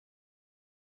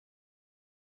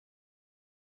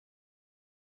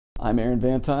I'm Aaron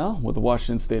Van Tile with the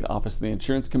Washington State Office of the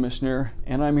Insurance Commissioner,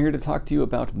 and I'm here to talk to you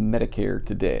about Medicare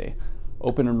today.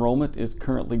 Open enrollment is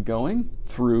currently going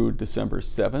through December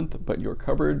 7th, but your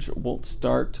coverage won't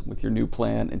start with your new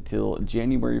plan until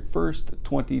January 1st,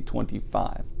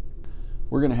 2025.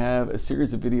 We're going to have a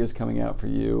series of videos coming out for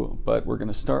you, but we're going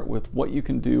to start with what you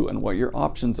can do and what your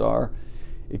options are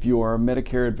if your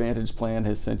Medicare Advantage plan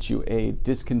has sent you a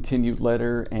discontinued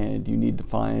letter and you need to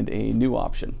find a new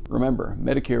option. Remember,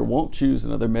 Medicare won't choose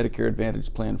another Medicare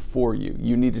Advantage plan for you.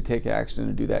 You need to take action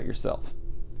and do that yourself.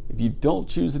 If you don't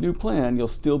choose a new plan, you'll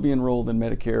still be enrolled in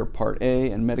Medicare Part A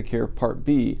and Medicare Part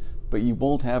B, but you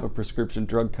won't have a prescription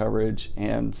drug coverage,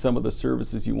 and some of the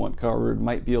services you want covered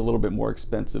might be a little bit more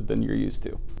expensive than you're used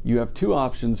to. You have two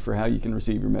options for how you can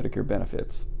receive your Medicare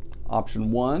benefits.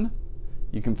 Option one,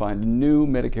 you can find a new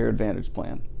Medicare Advantage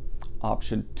plan.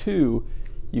 Option two,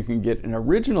 you can get an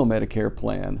original Medicare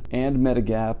plan and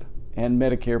Medigap and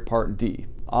Medicare Part D.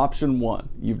 Option one,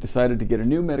 you've decided to get a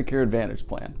new Medicare Advantage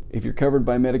plan. If you're covered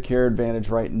by Medicare Advantage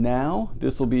right now,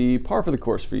 this will be par for the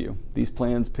course for you. These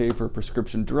plans pay for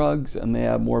prescription drugs and they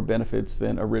have more benefits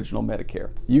than original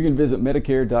Medicare. You can visit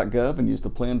Medicare.gov and use the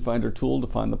Plan Finder tool to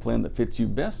find the plan that fits you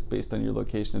best based on your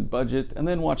location and budget, and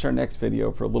then watch our next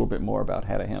video for a little bit more about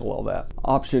how to handle all that.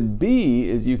 Option B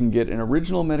is you can get an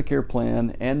original Medicare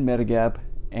plan and Medigap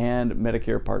and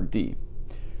Medicare Part D.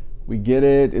 We get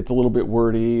it, it's a little bit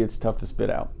wordy, it's tough to spit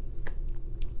out.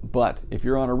 But if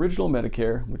you're on original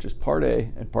Medicare, which is Part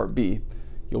A and Part B,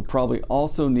 you'll probably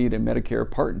also need a Medicare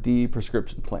Part D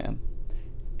prescription plan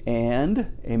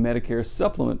and a Medicare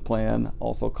supplement plan,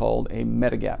 also called a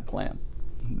Medigap plan.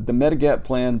 The Medigap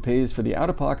plan pays for the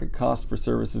out-of-pocket costs for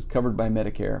services covered by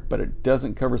Medicare, but it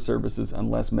doesn't cover services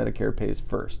unless Medicare pays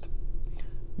first.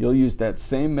 You'll use that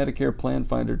same Medicare Plan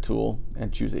Finder tool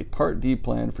and choose a Part D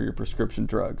plan for your prescription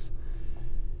drugs.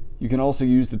 You can also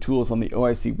use the tools on the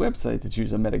OIC website to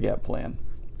choose a Medigap plan.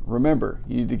 Remember,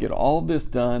 you need to get all of this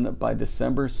done by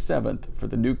December 7th for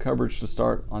the new coverage to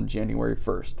start on January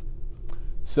 1st.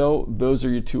 So those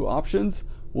are your two options.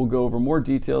 We'll go over more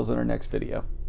details in our next video.